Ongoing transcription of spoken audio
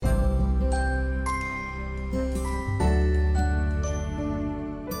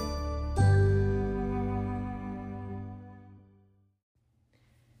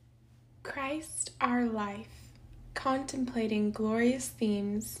Christ our life, contemplating glorious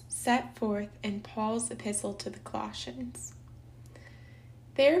themes set forth in Paul's epistle to the Colossians.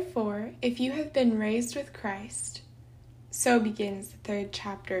 Therefore, if you have been raised with Christ, so begins the 3rd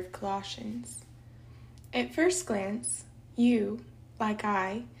chapter of Colossians. At first glance, you, like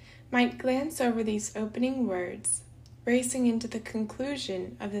I, might glance over these opening words, racing into the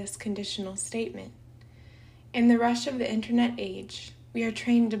conclusion of this conditional statement. In the rush of the internet age, we are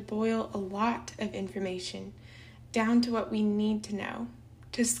trained to boil a lot of information down to what we need to know,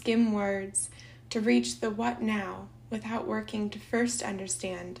 to skim words, to reach the what now without working to first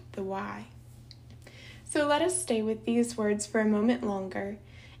understand the why. So let us stay with these words for a moment longer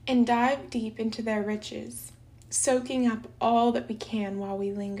and dive deep into their riches, soaking up all that we can while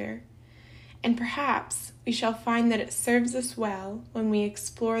we linger. And perhaps we shall find that it serves us well when we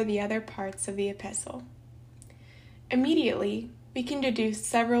explore the other parts of the epistle. Immediately, we can deduce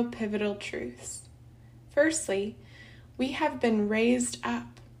several pivotal truths. Firstly, we have been raised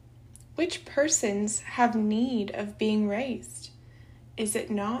up. Which persons have need of being raised? Is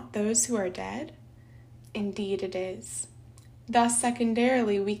it not those who are dead? Indeed it is. Thus,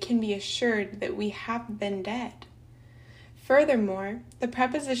 secondarily, we can be assured that we have been dead. Furthermore, the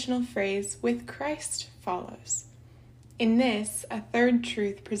prepositional phrase "with Christ" follows. In this, a third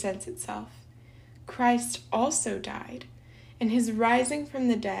truth presents itself. Christ also died, and his rising from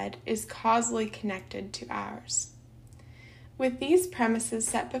the dead is causally connected to ours. With these premises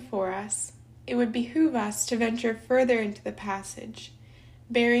set before us, it would behoove us to venture further into the passage,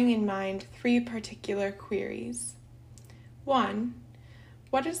 bearing in mind 3 particular queries. 1.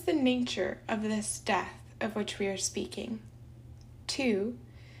 What is the nature of this death of which we are speaking? 2.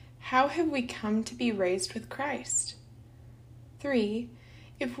 How have we come to be raised with Christ? 3.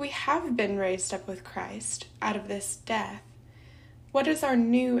 If we have been raised up with Christ out of this death, what is our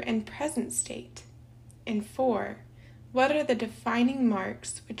new and present state? And 4. What are the defining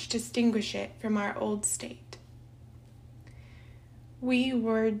marks which distinguish it from our old state? We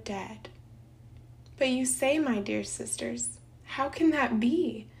were dead. But you say, my dear sisters, how can that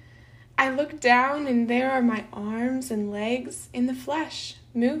be? I look down and there are my arms and legs in the flesh,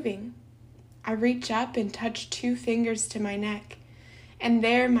 moving. I reach up and touch 2 fingers to my neck, and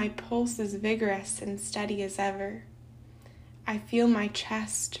there my pulse is vigorous and steady as ever. I feel my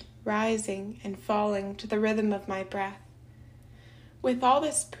chest rising and falling to the rhythm of my breath. With all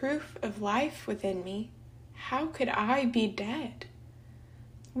this proof of life within me, how could I be dead?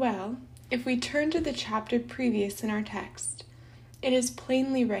 Well, if we turn to the chapter previous in our text, it is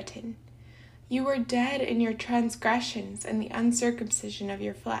plainly written, "You were dead in your transgressions and the uncircumcision of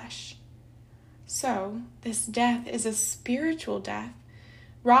your flesh." So, this death is a spiritual death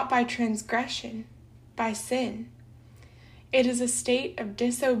wrought by transgression, by sin. It is a state of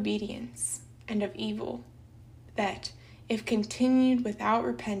disobedience and of evil that, if continued without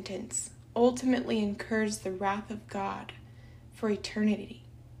repentance, ultimately incurs the wrath of God for eternity.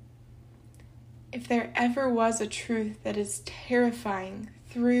 If there ever was a truth that is terrifying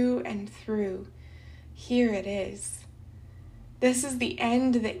through and through, here it is. This is the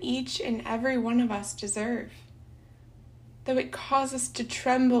end that each and every one of us deserve. Though it cause us to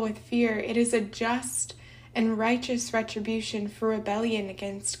tremble with fear, it is a just and righteous retribution for rebellion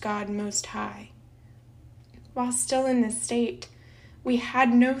against God Most High. While still in this state, we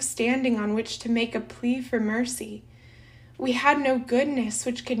had no standing on which to make a plea for mercy. We had no goodness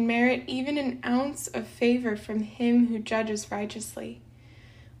which could merit even an ounce of favor from him who judges righteously.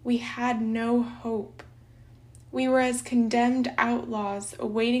 We had no hope. We were as condemned outlaws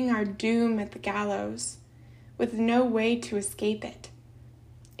awaiting our doom at the gallows, with no way to escape it.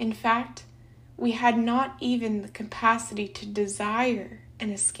 In fact, we had not even the capacity to desire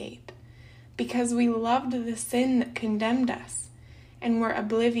an escape, because we loved the sin that condemned us and were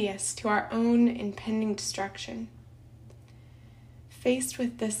oblivious to our own impending destruction. Faced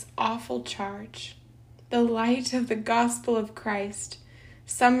with this awful charge, the light of the gospel of Christ,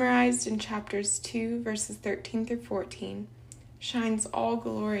 summarized in chapters 2, verses 13 through 14, shines all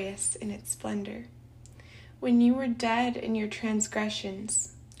glorious in its splendor. When you were dead in your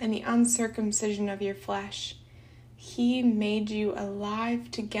transgressions and the uncircumcision of your flesh, he made you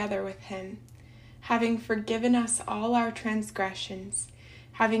alive together with him, having forgiven us all our transgressions,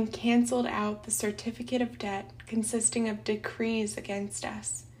 having canceled out the certificate of debt consisting of decrees against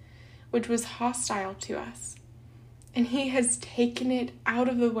us, which was hostile to us. And he has taken it out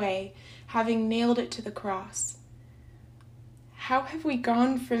of the way, having nailed it to the cross. How have we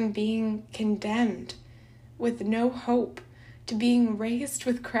gone from being condemned with no hope to being raised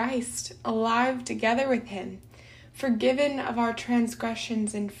with Christ, alive together with him, forgiven of our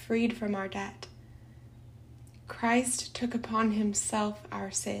transgressions and freed from our debt. Christ took upon himself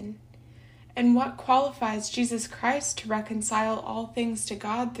our sin. And what qualifies Jesus Christ to reconcile all things to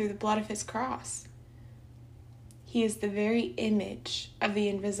God through the blood of his cross? He is the very image of the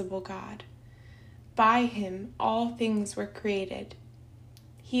invisible God. By him all things were created.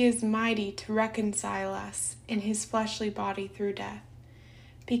 He is mighty to reconcile us in his fleshly body through death,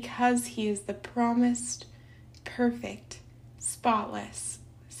 because he is the promised, perfect, spotless,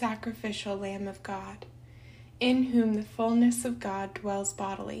 sacrificial Lamb of God, in whom the fullness of God dwells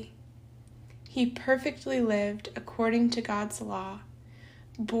bodily. He perfectly lived according to God's law,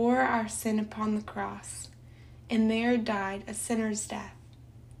 bore our sin upon the cross, and there died a sinner's death,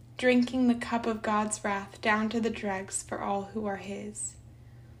 drinking the cup of God's wrath down to the dregs for all who are his.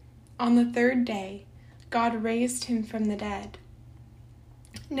 On the third day, God raised him from the dead.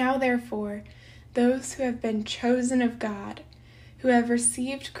 Now therefore, those who have been chosen of God, who have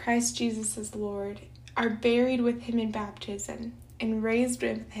received Christ Jesus as Lord, are buried with him in baptism, and raised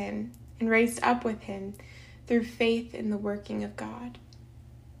up with him through faith in the working of God.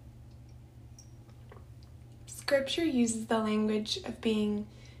 Scripture uses the language of being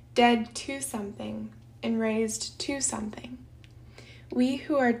dead to something and raised to something. We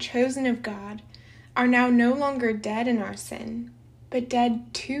who are chosen of God are now no longer dead in our sin, but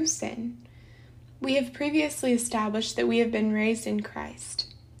dead to sin. We have previously established that we have been raised in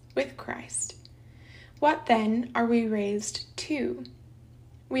Christ, with Christ. What then are we raised to?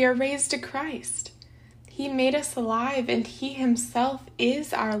 We are raised to Christ. He made us alive, and he himself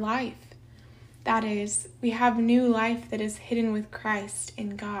is our life. That is, we have new life that is hidden with Christ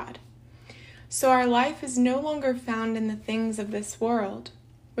in God. So our life is no longer found in the things of this world,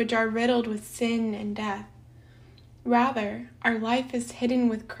 which are riddled with sin and death. Rather, our life is hidden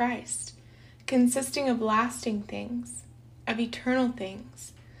with Christ, consisting of lasting things, of eternal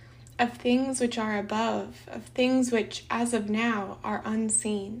things, of things which are above, of things which, as of now, are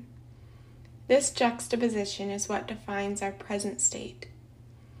unseen. This juxtaposition is what defines our present state.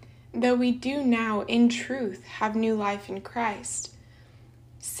 Though we do now, in truth, have new life in Christ,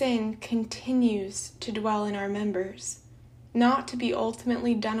 sin continues to dwell in our members, not to be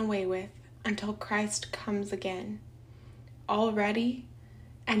ultimately done away with until Christ comes again. Already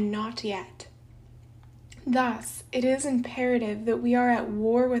and not yet. Thus, it is imperative that we are at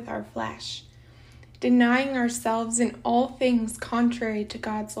war with our flesh, denying ourselves in all things contrary to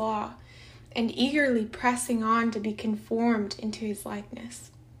God's law, and eagerly pressing on to be conformed into his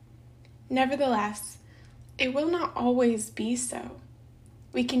likeness. Nevertheless, it will not always be so.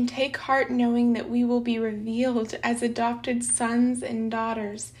 We can take heart knowing that we will be revealed as adopted sons and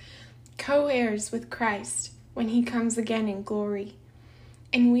daughters, co-heirs with Christ, when he comes again in glory.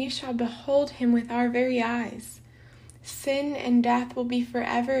 And we shall behold him with our very eyes. Sin and death will be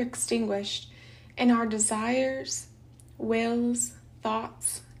forever extinguished, and our desires, wills,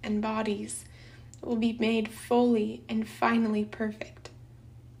 thoughts, and bodies will be made fully and finally perfect.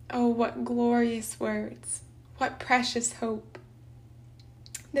 Oh, what glorious words! What precious hope!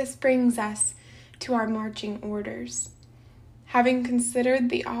 This brings us to our marching orders. Having considered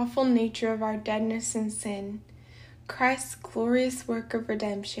the awful nature of our deadness and sin, Christ's glorious work of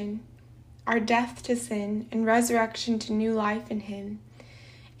redemption, our death to sin and resurrection to new life in him,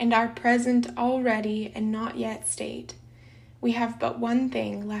 and our present already and not yet state, we have but one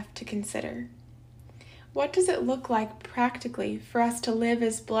thing left to consider. What does it look like practically for us to live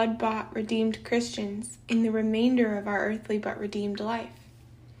as blood-bought, redeemed Christians in the remainder of our earthly but redeemed life?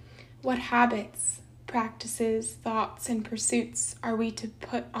 What habits, practices, thoughts, and pursuits are we to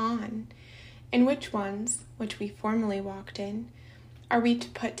put on, and which ones, which we formerly walked in, are we to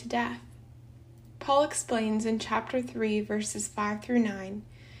put to death? Paul explains in chapter 3, verses 5 through 9,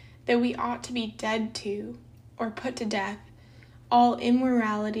 that we ought to be dead to, or put to death, all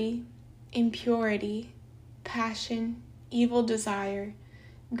immorality, impurity, passion, evil desire,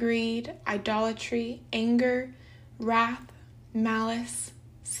 greed, idolatry, anger, wrath, malice,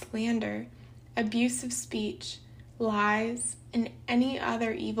 slander, abusive speech, lies, and any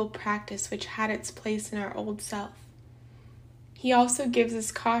other evil practice which had its place in our old self. He also gives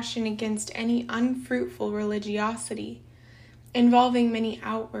us caution against any unfruitful religiosity, involving many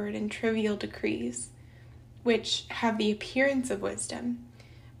outward and trivial decrees, which have the appearance of wisdom,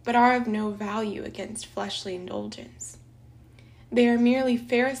 but are of no value against fleshly indulgence. They are merely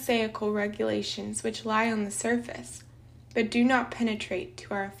pharisaical regulations which lie on the surface, but do not penetrate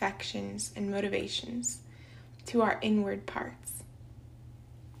to our affections and motivations, to our inward parts.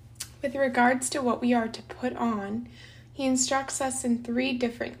 With regards to what we are to put on, he instructs us in 3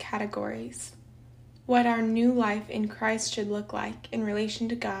 different categories. what our new life in Christ should look like in relation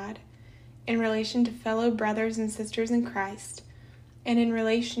to God, in relation to fellow brothers and sisters in Christ, and in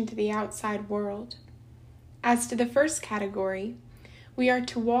relation to the outside world. As to the first category, we are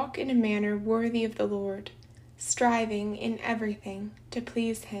to walk in a manner worthy of the Lord, striving in everything to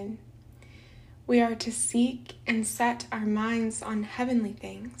please Him. We are to seek and set our minds on heavenly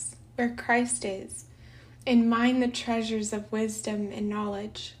things, where Christ is, and mine the treasures of wisdom and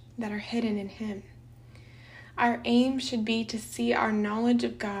knowledge that are hidden in Him. Our aim should be to see our knowledge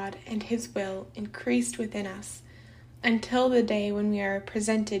of God and His will increased within us until the day when we are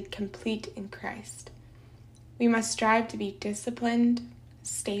presented complete in Christ. We must strive to be disciplined,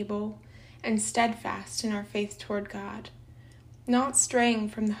 stable, and steadfast in our faith toward God, not straying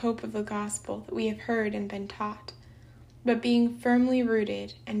from the hope of the gospel that we have heard and been taught, but being firmly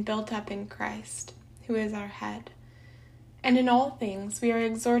rooted and built up in Christ, who is our head. And in all things we are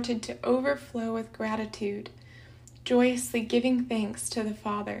exhorted to overflow with gratitude, joyously giving thanks to the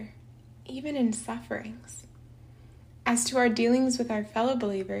Father, even in sufferings. As to our dealings with our fellow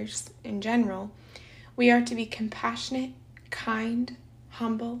believers in general, we are to be compassionate, kind,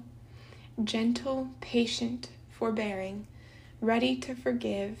 humble, gentle, patient, forbearing, ready to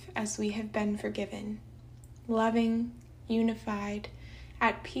forgive as we have been forgiven, loving, unified,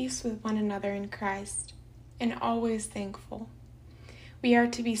 at peace with one another in Christ, and always thankful. We are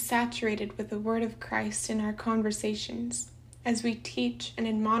to be saturated with the word of Christ in our conversations, as we teach and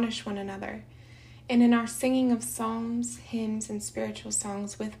admonish one another, and in our singing of psalms, hymns, and spiritual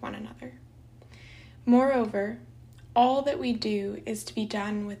songs with one another. Moreover, all that we do is to be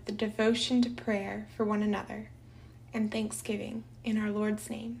done with the devotion to prayer for one another and thanksgiving in our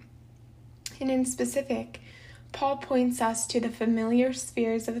Lord's name. And in specific, Paul points us to the familiar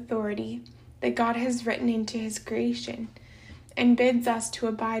spheres of authority that God has written into His creation and bids us to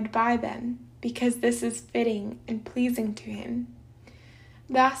abide by them because this is fitting and pleasing to Him.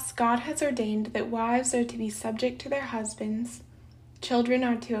 Thus, God has ordained that wives are to be subject to their husbands, children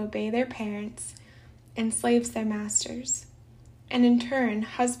are to obey their parents, and slaves their masters. And in turn,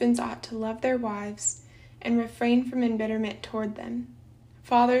 husbands ought to love their wives and refrain from embitterment toward them.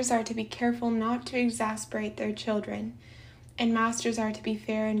 Fathers are to be careful not to exasperate their children, and masters are to be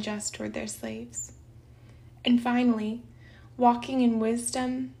fair and just toward their slaves. And finally, walking in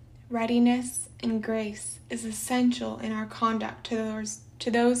wisdom, readiness, and grace is essential in our conduct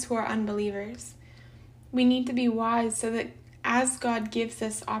to those who are unbelievers. We need to be wise so that as God gives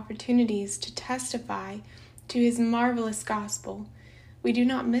us opportunities to testify to His marvelous gospel, we do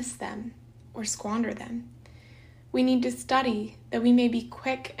not miss them or squander them. We need to study that we may be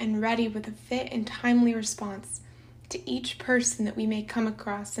quick and ready with a fit and timely response to each person that we may come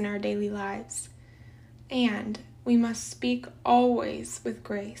across in our daily lives. And we must speak always with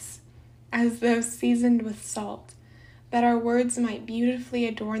grace, as though seasoned with salt, that our words might beautifully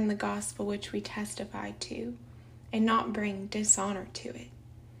adorn the gospel which we testify to, and not bring dishonor to it.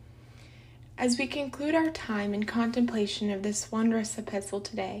 As we conclude our time in contemplation of this wondrous epistle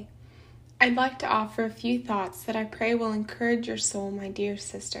today, I'd like to offer a few thoughts that I pray will encourage your soul, my dear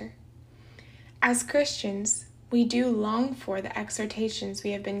sister. As Christians, we do long for the exhortations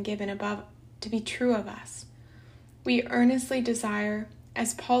we have been given above to be true of us. We earnestly desire,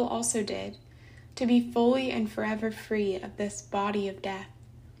 as Paul also did, to be fully and forever free of this body of death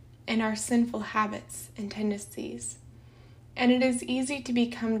and our sinful habits and tendencies. And it is easy to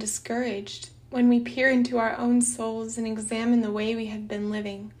become discouraged when we peer into our own souls and examine the way we have been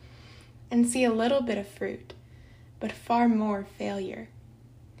living and see a little bit of fruit, but far more failure.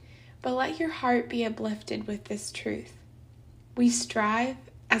 But let your heart be uplifted with this truth. We strive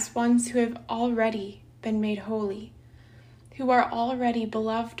as ones who have already been made holy, who are already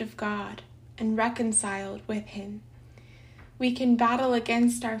beloved of God and reconciled with Him. We can battle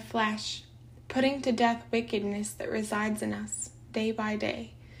against our flesh, putting to death wickedness that resides in us day by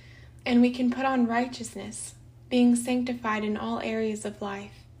day, and we can put on righteousness, being sanctified in all areas of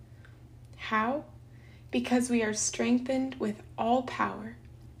life. How? Because we are strengthened with all power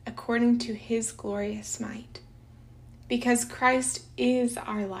according to His glorious might. Because Christ is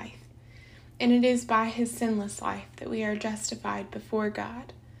our life, and it is by His sinless life that we are justified before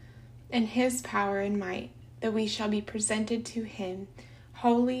God, and His power and might that we shall be presented to Him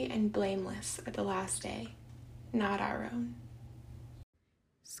holy and blameless at the last day, not our own.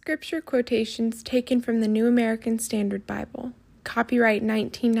 Scripture quotations taken from the New American Standard Bible, copyright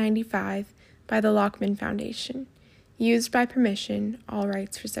 1995 by the Lockman Foundation. Used by permission, all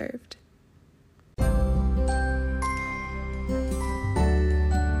rights reserved.